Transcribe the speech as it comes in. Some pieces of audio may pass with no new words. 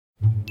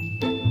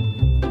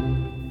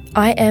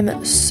I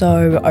am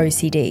so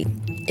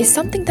OCD is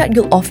something that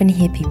you'll often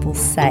hear people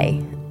say.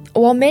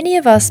 While many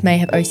of us may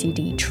have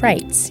OCD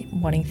traits,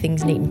 wanting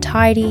things neat and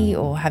tidy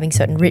or having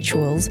certain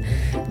rituals,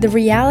 the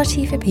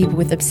reality for people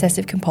with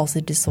obsessive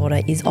compulsive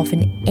disorder is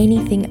often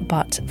anything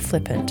but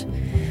flippant.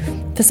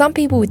 For some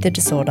people with the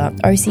disorder,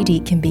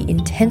 OCD can be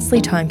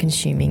intensely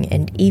time-consuming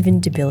and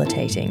even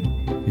debilitating.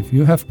 If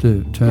you have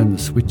to turn the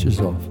switches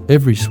off,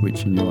 every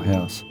switch in your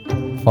house,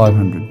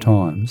 500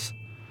 times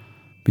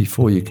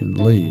before you can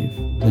leave,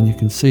 then you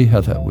can see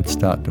how that would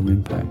start to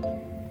impact.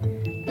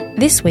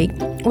 This week,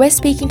 we're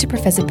speaking to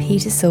Professor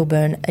Peter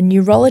Silburn, a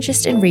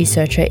neurologist and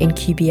researcher in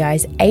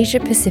QBI's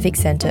Asia Pacific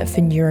Centre for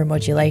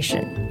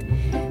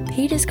Neuromodulation.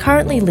 Peter's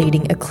currently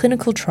leading a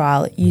clinical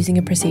trial using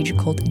a procedure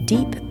called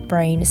deep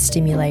brain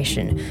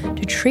stimulation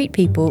to treat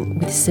people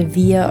with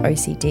severe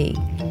OCD.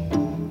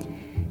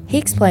 He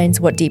explains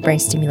what deep brain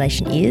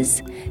stimulation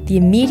is, the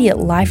immediate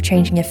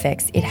life-changing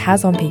effects it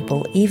has on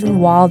people even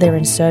while they're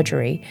in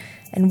surgery,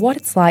 and what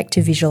it's like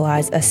to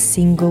visualise a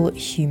single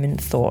human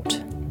thought.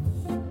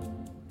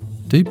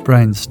 Deep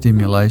brain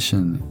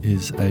stimulation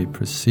is a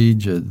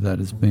procedure that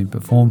has been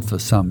performed for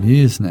some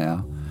years now,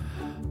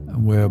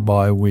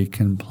 whereby we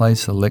can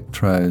place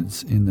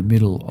electrodes in the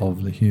middle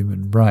of the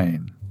human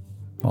brain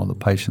while the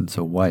patient's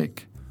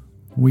awake.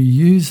 We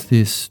use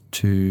this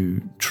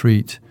to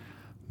treat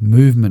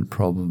movement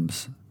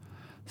problems,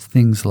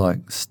 things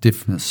like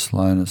stiffness,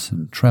 slowness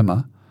and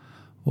tremor,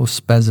 or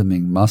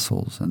spasming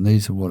muscles, and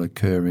these are what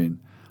occur in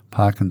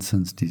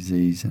Parkinson's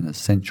disease and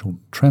essential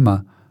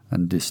tremor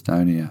and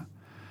dystonia.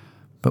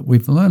 But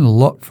we've learned a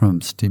lot from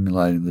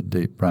stimulating the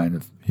deep brain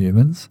of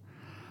humans.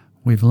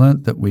 We've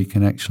learnt that we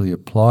can actually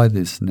apply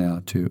this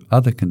now to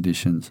other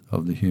conditions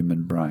of the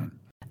human brain.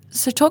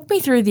 So talk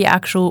me through the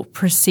actual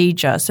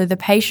procedure. So the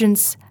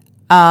patients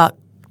are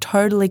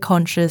totally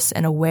conscious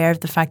and aware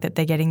of the fact that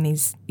they're getting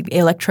these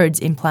electrodes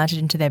implanted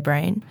into their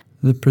brain?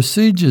 The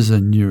procedure is a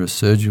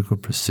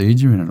neurosurgical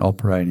procedure in an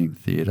operating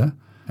theatre,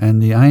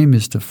 and the aim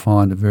is to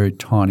find a very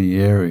tiny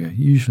area,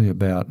 usually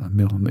about 1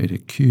 millimetre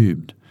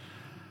cubed.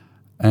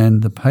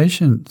 And the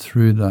patient,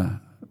 through the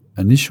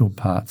initial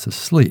parts,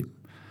 asleep,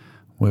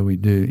 where we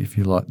do, if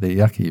you like, the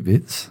yucky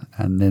bits,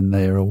 and then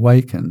they are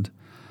awakened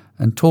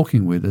and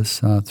talking with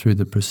us through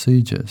the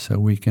procedure, so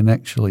we can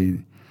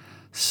actually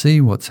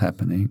see what's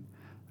happening.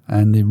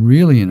 And the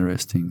really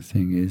interesting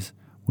thing is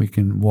we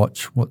can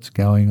watch what's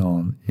going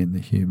on in the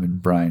human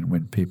brain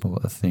when people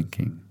are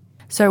thinking.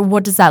 So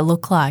what does that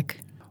look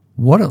like?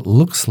 What it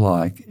looks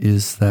like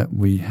is that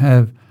we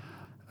have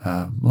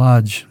a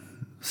large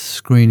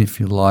screen, if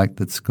you like,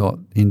 that's got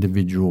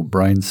individual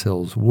brain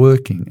cells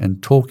working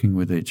and talking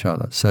with each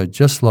other. So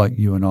just like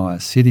you and I are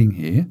sitting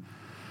here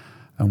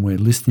and we're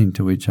listening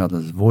to each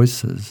other's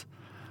voices,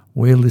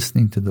 we're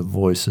listening to the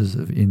voices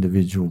of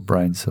individual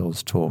brain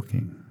cells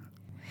talking.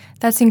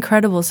 That's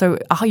incredible. So,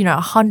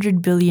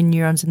 100 billion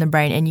neurons in the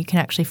brain, and you can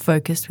actually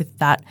focus with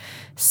that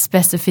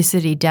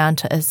specificity down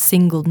to a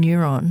single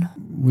neuron.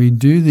 We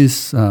do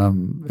this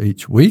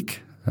each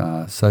week.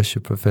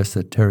 Associate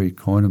Professor Terry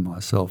Coyne and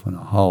myself and a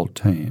whole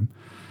team.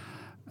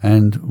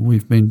 And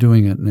we've been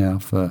doing it now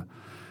for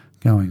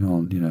going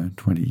on,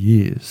 20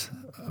 years.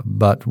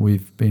 But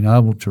we've been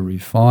able to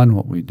refine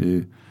what we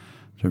do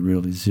to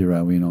really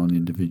zero in on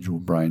individual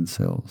brain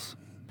cells.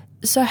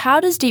 So how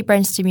does deep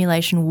brain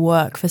stimulation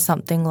work for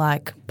something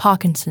like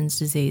Parkinson's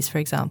disease, for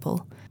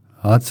example?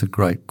 That's a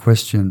great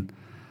question.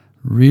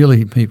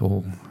 Really,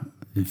 people,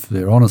 if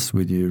they're honest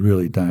with you,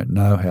 really don't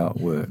know how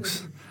it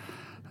works.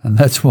 And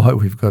that's why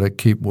we've got to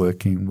keep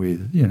working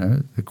with,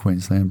 the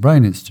Queensland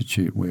Brain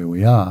Institute where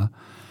we are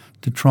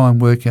to try and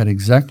work out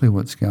exactly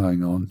what's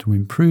going on to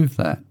improve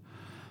that.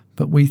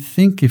 But we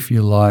think, if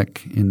you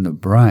like, in the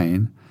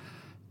brain,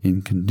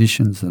 in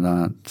conditions that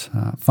aren't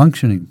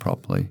functioning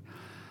properly,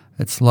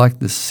 it's like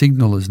the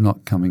signal is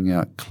not coming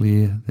out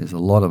clear, there's a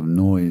lot of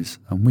noise,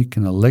 and we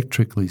can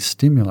electrically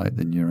stimulate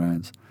the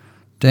neurons,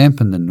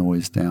 dampen the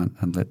noise down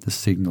and let the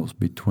signals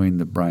between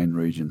the brain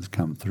regions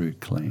come through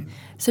clean.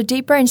 So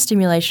deep brain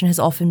stimulation has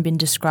often been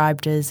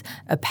described as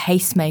a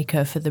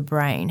pacemaker for the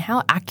brain.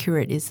 How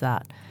accurate is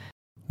that?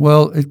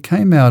 Well, it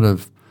came out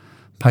of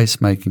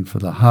pacemaking for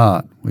the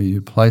heart, where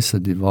you place a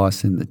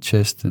device in the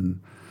chest and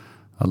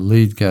a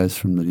lead goes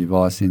from the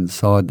device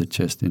inside the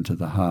chest into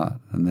the heart.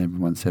 And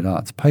everyone said,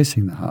 it's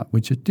pacing the heart,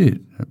 which it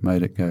did. It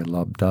made it go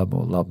lub-dub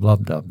or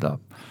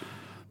lub-lub-dub-dub.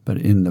 But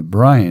in the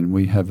brain,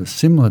 we have a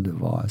similar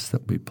device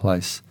that we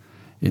place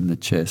in the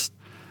chest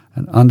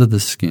and under the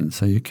skin,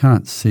 so you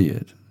can't see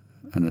it,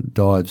 and it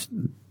dives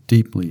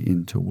deeply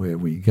into where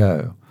we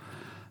go.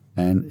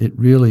 And it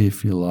really,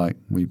 if you like,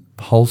 we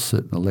pulse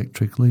it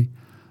electrically,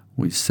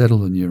 we settle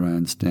the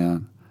neurons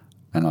down,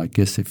 and I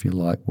guess, if you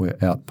like, we're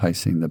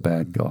outpacing the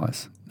bad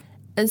guys.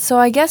 And so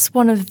I guess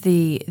one of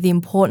the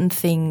important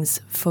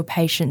things for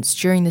patients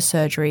during the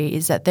surgery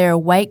is that they're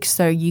awake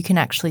so you can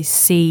actually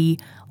see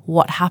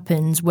what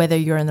happens, whether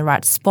you're in the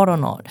right spot or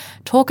not.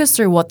 Talk us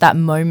through what that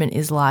moment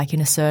is like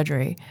in a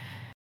surgery.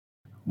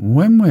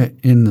 When we're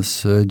in the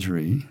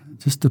surgery,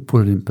 just to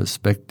put it in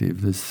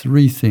perspective, there's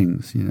 3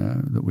 things,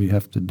 that we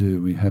have to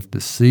do. We have to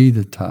see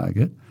the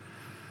target.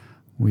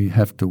 We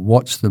have to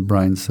watch the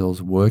brain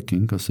cells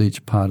working, because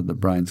each part of the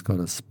brain's got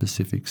a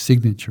specific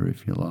signature,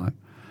 if you like.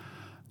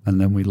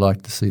 And then we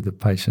like to see the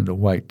patient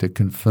awake to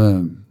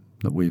confirm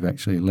that we've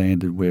actually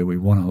landed where we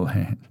want to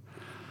land.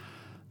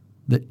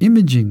 The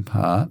imaging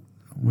part,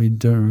 we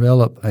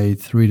develop a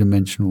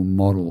 3-dimensional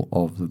model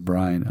of the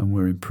brain, and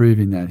we're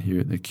improving that here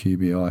at the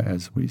QBI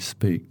as we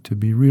speak, to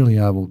be really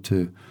able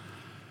to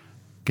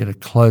get a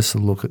closer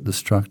look at the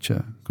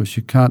structure, because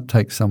you can't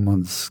take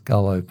someone's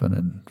skull open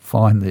and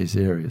find these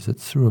areas.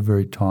 It's through a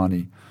very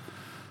tiny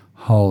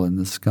hole in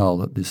the skull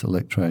that this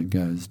electrode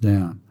goes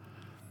down.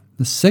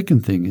 The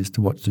second thing is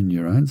to watch the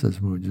neurons,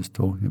 as we were just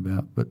talking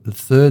about. But the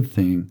third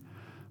thing,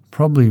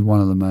 probably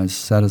one of the most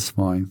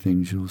satisfying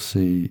things you'll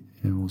see,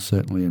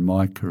 certainly in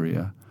my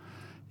career,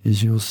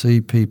 is you'll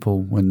see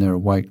people when they're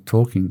awake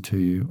talking to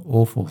you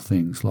awful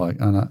things like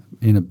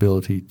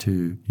inability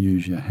to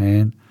use your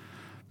hand,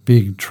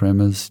 big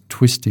tremors,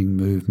 twisting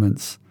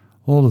movements,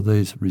 all of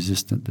these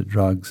resistant to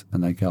drugs,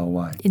 and they go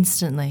away.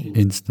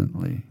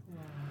 Instantly.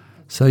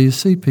 So you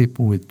see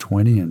people with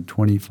 20 and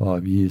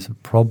 25 years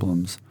of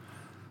problems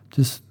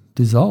just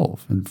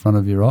dissolve in front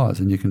of your eyes,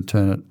 and you can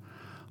turn it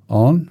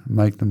on,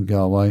 make them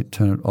go away,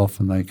 turn it off,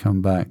 and they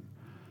come back.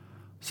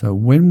 So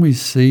when we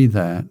see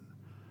that,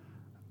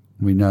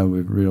 we know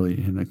we're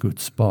really in a good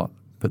spot.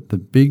 But the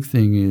big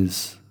thing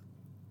is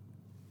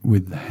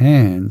with the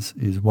hands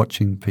is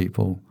watching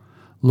people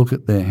look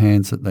at their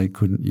hands that they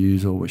couldn't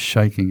use or were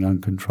shaking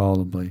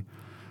uncontrollably,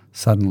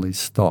 suddenly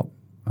stop,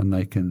 and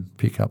they can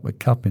pick up a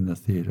cup in the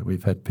theatre.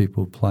 We've had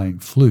people playing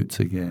flutes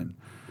again.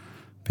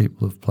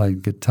 People have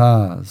played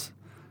guitars,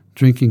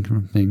 drinking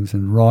from things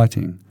and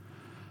writing.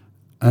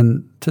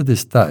 And to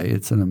this day,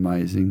 it's an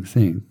amazing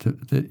thing.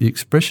 The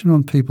expression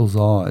on people's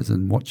eyes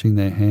and watching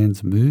their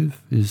hands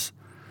move is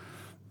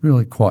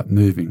really quite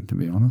moving, to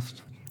be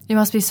honest. It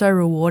must be so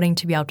rewarding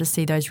to be able to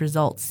see those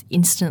results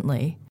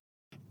instantly.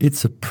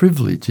 It's a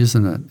privilege,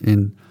 isn't it?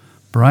 In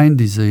brain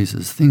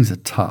diseases, things are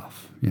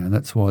tough.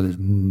 That's why there's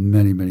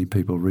many, many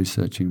people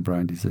researching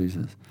brain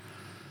diseases.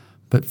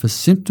 But for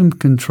symptom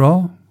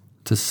control,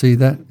 to see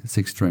that, it's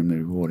extremely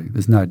rewarding.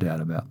 There's no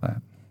doubt about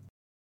that.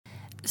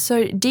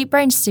 So deep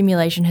brain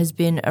stimulation has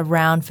been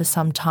around for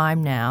some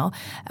time now,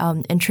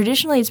 and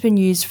traditionally it's been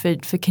used for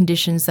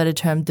conditions that are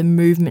termed the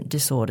movement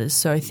disorders,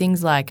 so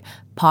things like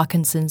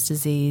Parkinson's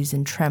disease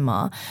and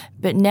tremor.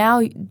 But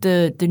now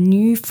the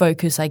new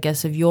focus, I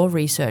guess, of your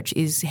research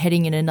is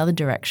heading in another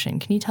direction.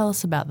 Can you tell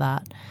us about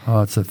that?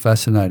 Oh, it's a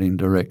fascinating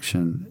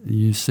direction.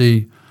 You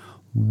see,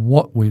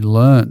 what we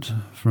learnt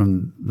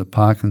from the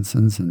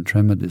Parkinson's and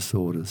tremor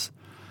disorders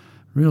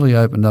really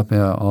opened up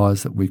our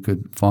eyes that we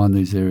could find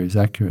these areas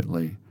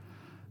accurately.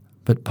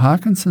 But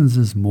Parkinson's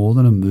is more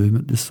than a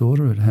movement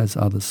disorder. It has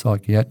other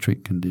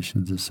psychiatric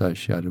conditions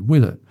associated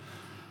with it.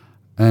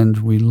 And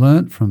we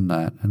learnt from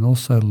that, and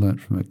also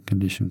learnt from a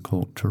condition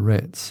called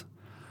Tourette's,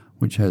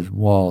 which has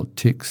wild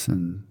tics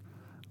and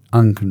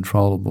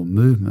uncontrollable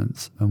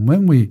movements. And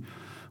when we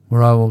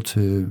were able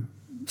to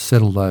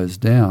settle those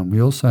down,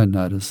 we also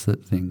noticed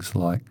that things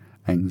like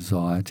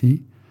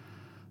anxiety,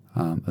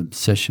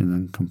 obsession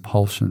and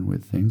compulsion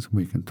with things,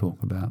 we can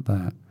talk about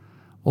that,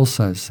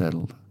 also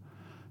settled.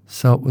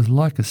 So it was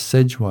like a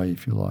segue,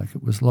 if you like.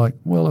 It was like,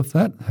 well, if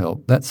that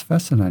helped, that's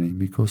fascinating,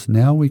 because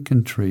now we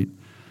can treat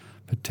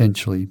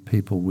potentially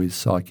people with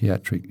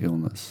psychiatric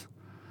illness.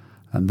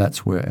 And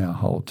that's where our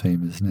whole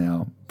team is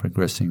now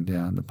progressing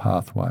down the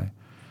pathway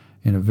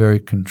in a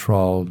very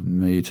controlled,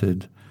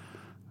 metered,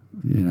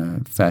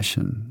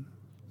 fashion.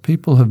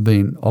 People have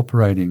been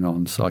operating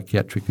on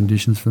psychiatric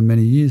conditions for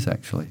many years,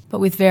 actually. But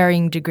with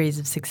varying degrees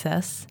of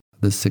success?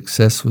 The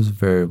success was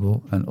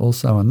variable, and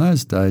also in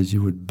those days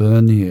you would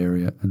burn the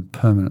area and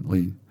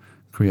permanently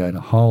create a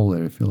hole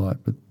there, if you like.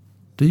 But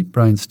deep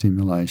brain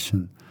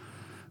stimulation,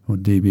 or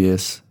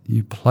DBS,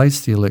 you place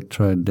the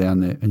electrode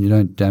down there and you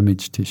don't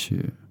damage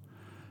tissue.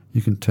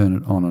 You can turn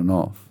it on and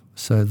off.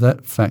 So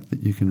that fact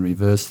that you can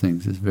reverse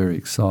things is very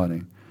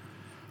exciting.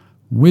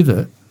 With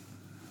it,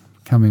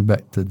 coming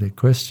back to the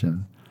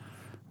question,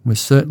 we're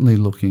certainly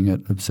looking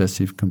at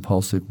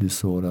obsessive-compulsive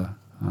disorder,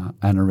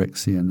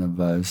 anorexia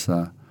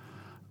nervosa,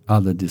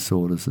 other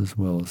disorders as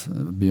well as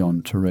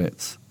beyond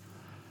Tourette's.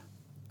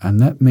 And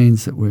that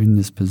means that we're in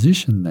this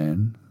position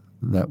then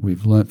that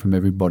we've learnt from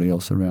everybody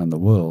else around the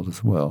world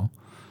as well,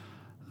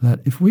 that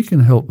if we can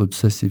help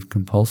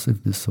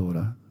obsessive-compulsive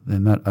disorder,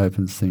 then that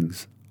opens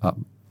things up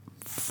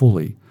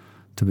fully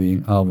to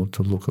being able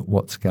to look at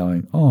what's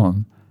going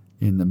on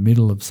in the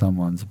middle of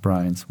someone's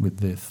brains with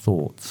their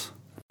thoughts.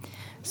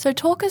 So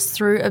talk us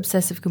through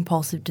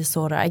obsessive-compulsive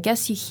disorder. I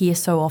guess you hear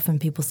so often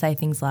people say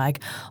things like,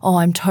 oh,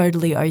 I'm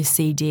totally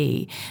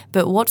OCD.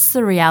 But what's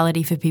the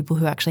reality for people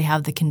who actually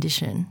have the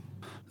condition?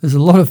 There's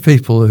a lot of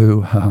people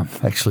who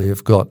actually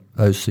have got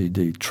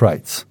OCD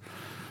traits.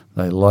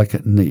 They like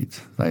it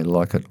neat. They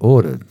like it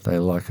ordered. They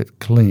like it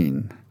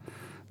clean.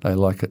 They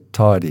like it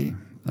tidy.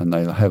 And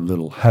they have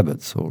little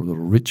habits or little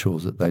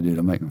rituals that they do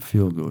to make them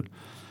feel good.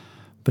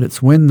 But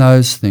it's when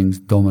those things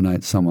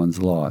dominate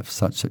someone's life,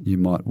 such that you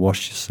might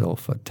wash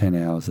yourself for 10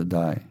 hours a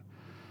day,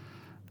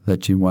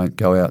 that you won't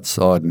go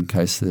outside in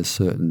case there's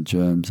certain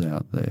germs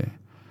out there,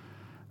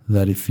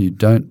 that if you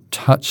don't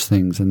touch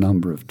things a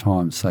number of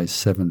times, say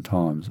 7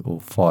 times or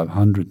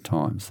 500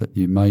 times, that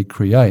you may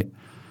create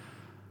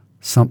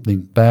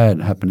something bad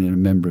happen in a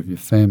member of your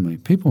family.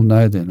 People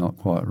know they're not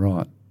quite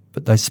right,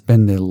 but they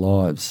spend their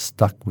lives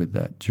stuck with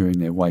that during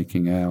their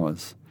waking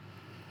hours.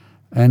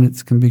 And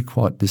it can be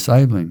quite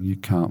disabling. You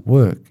can't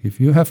work. If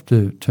you have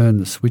to turn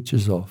the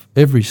switches off,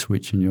 every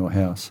switch in your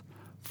house,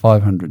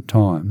 500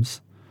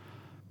 times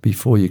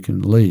before you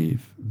can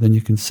leave, then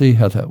you can see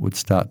how that would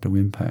start to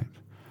impact.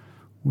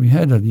 We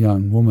had a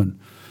young woman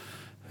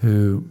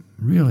who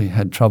really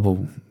had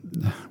trouble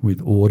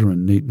with order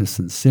and neatness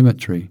and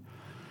symmetry.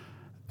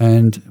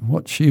 And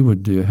what she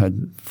would do,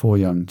 had 3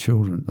 young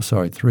children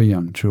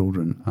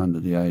under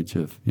the age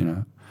of,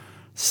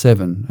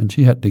 7, and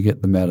she had to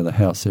get them out of the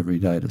house every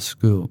day to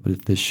school. But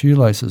if their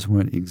shoelaces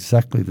weren't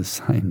exactly the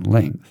same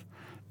length,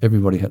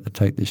 everybody had to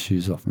take their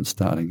shoes off and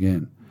start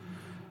again.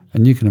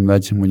 And you can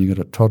imagine when you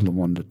got a toddler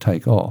wanting to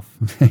take off,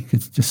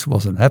 it just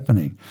wasn't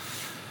happening.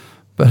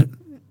 But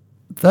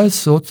those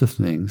sorts of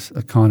things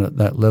are kind of at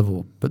that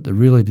level. But the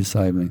really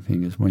disabling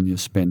thing is when you're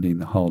spending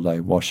the whole day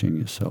washing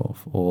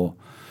yourself or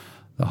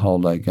the whole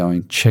day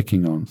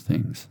checking on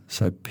things.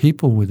 So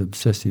people with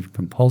obsessive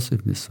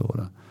compulsive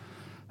disorder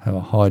have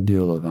a high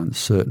deal of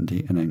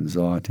uncertainty and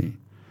anxiety,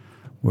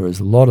 whereas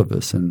a lot of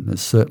us, and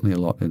there's certainly a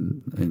lot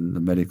in the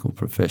medical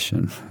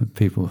profession,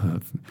 people who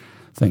have,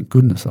 thank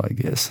goodness I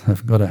guess,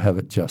 have got to have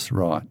it just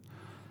right.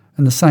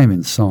 And the same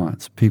in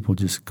science. People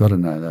just got to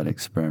know that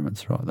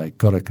experiment's right. They've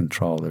got to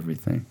control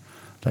everything.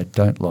 They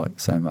don't like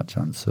so much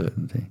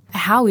uncertainty.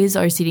 How is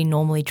OCD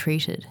normally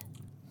treated?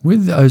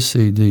 With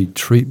OCD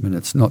treatment,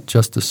 it's not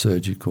just a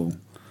surgical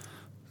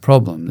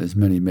problem. There's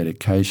many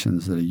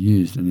medications that are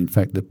used, and in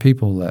fact the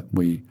people that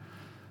we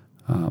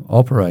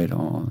operate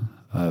on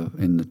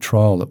in the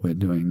trial that we're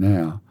doing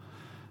now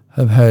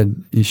have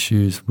had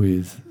issues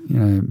with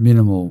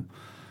minimal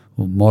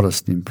or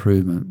modest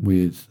improvement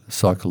with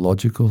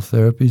psychological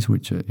therapies,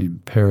 which are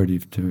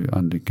imperative to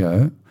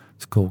undergo.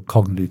 It's called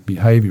cognitive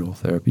behavioural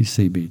therapy,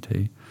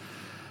 CBT,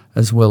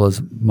 as well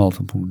as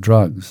multiple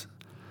drugs.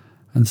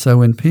 And so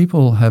when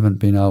people haven't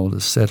been able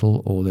to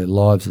settle, or their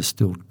lives are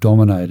still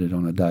dominated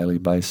on a daily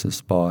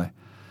basis by,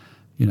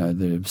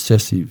 their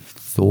obsessive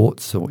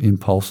thoughts or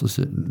impulses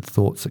and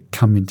thoughts that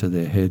come into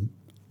their head,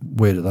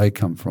 where do they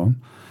come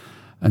from?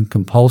 And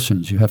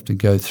compulsions, you have to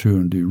go through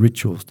and do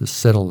rituals to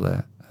settle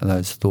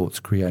those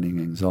thoughts, creating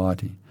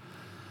anxiety.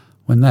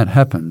 When that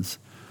happens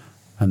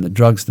and the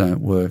drugs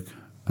don't work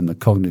and the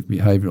cognitive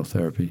behavioural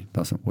therapy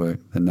doesn't work,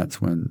 then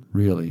that's when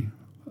really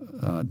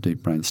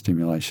deep brain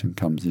stimulation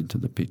comes into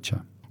the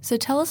picture. So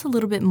tell us a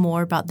little bit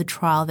more about the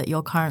trial that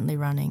you're currently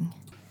running.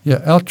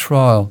 Yeah, our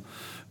trial,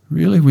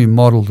 really we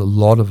modelled a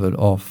lot of it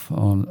off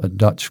on a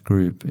Dutch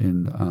group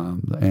in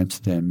the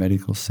Amsterdam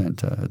Medical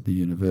Centre at the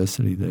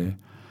university there.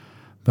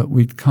 But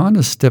we kind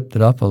of stepped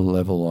it up a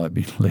level, I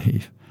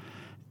believe,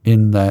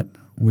 in that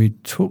we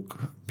took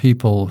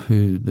people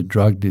who the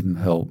drug didn't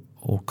help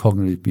or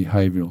cognitive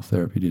behavioural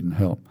therapy didn't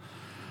help.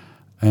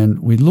 And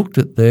we looked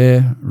at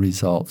their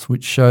results,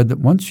 which showed that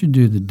once you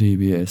do the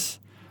DBS,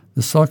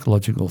 the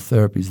psychological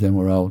therapies then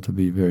were able to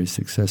be very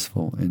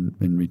successful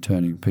in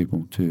returning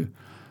people to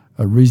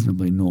a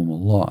reasonably normal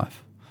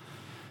life.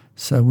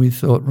 So we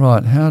thought,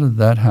 right, how did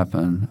that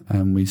happen?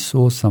 And we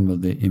saw some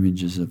of the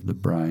images of the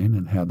brain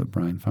and how the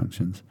brain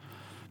functions.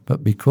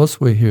 But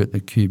because we're here at the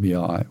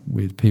QBI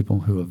with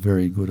people who are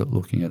very good at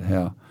looking at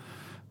how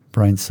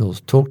brain cells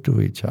talk to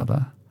each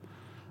other,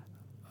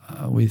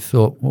 we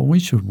thought, well, we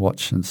should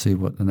watch and see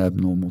what an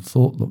abnormal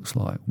thought looks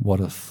like. What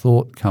a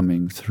thought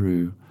coming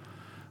through,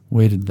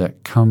 where did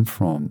that come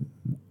from?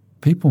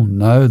 People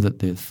know that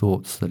their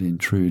thoughts that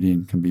intrude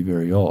in can be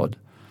very odd.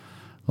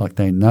 Like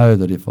they know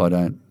that if I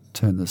don't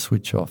turn the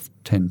switch off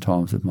 10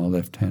 times with my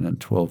left hand and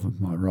 12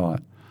 with my right,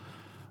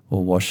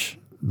 or wash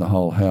the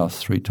whole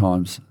house 3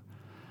 times,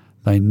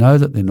 they know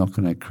that they're not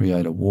going to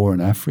create a war in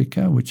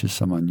Africa, which is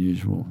some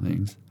unusual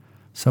things.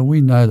 So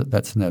we know that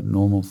that's an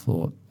abnormal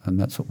thought, and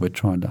that's what we're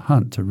trying to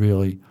hunt, to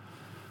really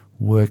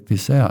work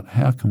this out.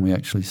 How can we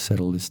actually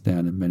settle this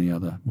down in many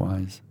other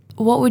ways?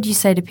 What would you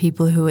say to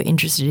people who are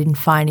interested in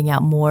finding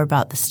out more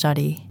about the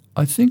study?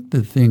 I think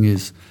the thing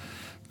is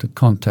to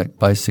contact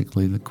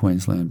basically the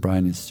Queensland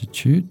Brain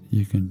Institute.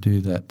 You can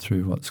do that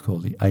through what's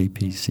called the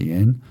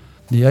APCN.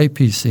 The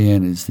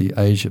APCN is the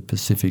Asia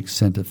Pacific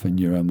Centre for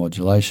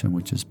Neuromodulation,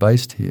 which is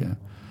based here.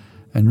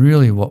 And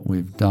really what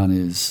we've done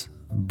is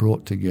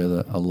brought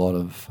together a lot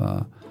of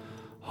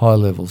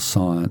high-level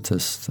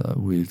scientists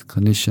with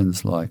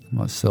clinicians like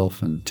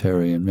myself and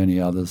Terry and many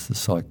others, the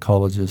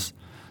psychologists,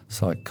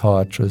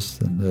 psychiatrists,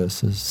 the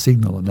nurses,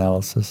 signal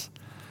analysis,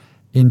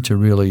 into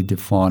really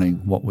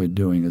defining what we're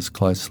doing as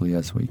closely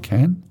as we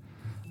can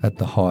at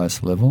the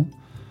highest level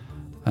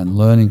and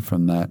learning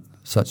from that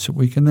such that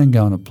we can then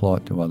go and apply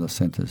it to other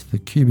centres. The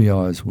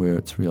QBI is where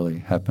it's really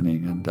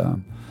happening,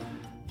 and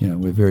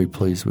we're very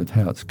pleased with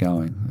how it's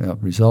going. Our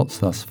results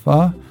thus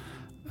far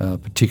are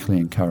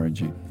particularly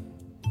encouraging.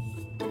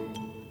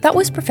 That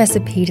was Professor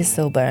Peter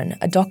Silburn,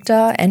 a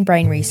doctor and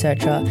brain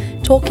researcher,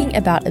 talking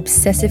about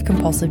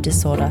obsessive-compulsive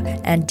disorder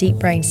and deep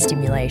brain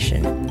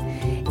stimulation.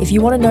 If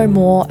you want to know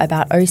more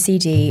about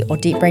OCD or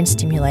deep brain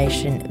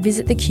stimulation,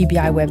 visit the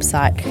QBI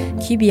website,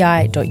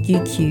 qbi.uq.edu.au.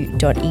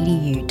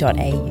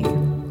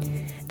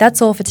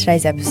 That's all for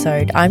today's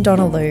episode. I'm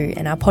Donna Liu,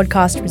 and our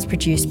podcast was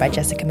produced by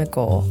Jessica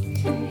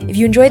McGaw. If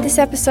you enjoyed this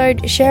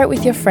episode, share it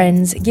with your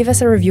friends, give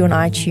us a review on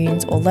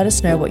iTunes, or let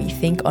us know what you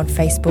think on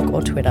Facebook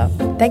or Twitter.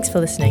 Thanks for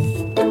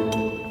listening.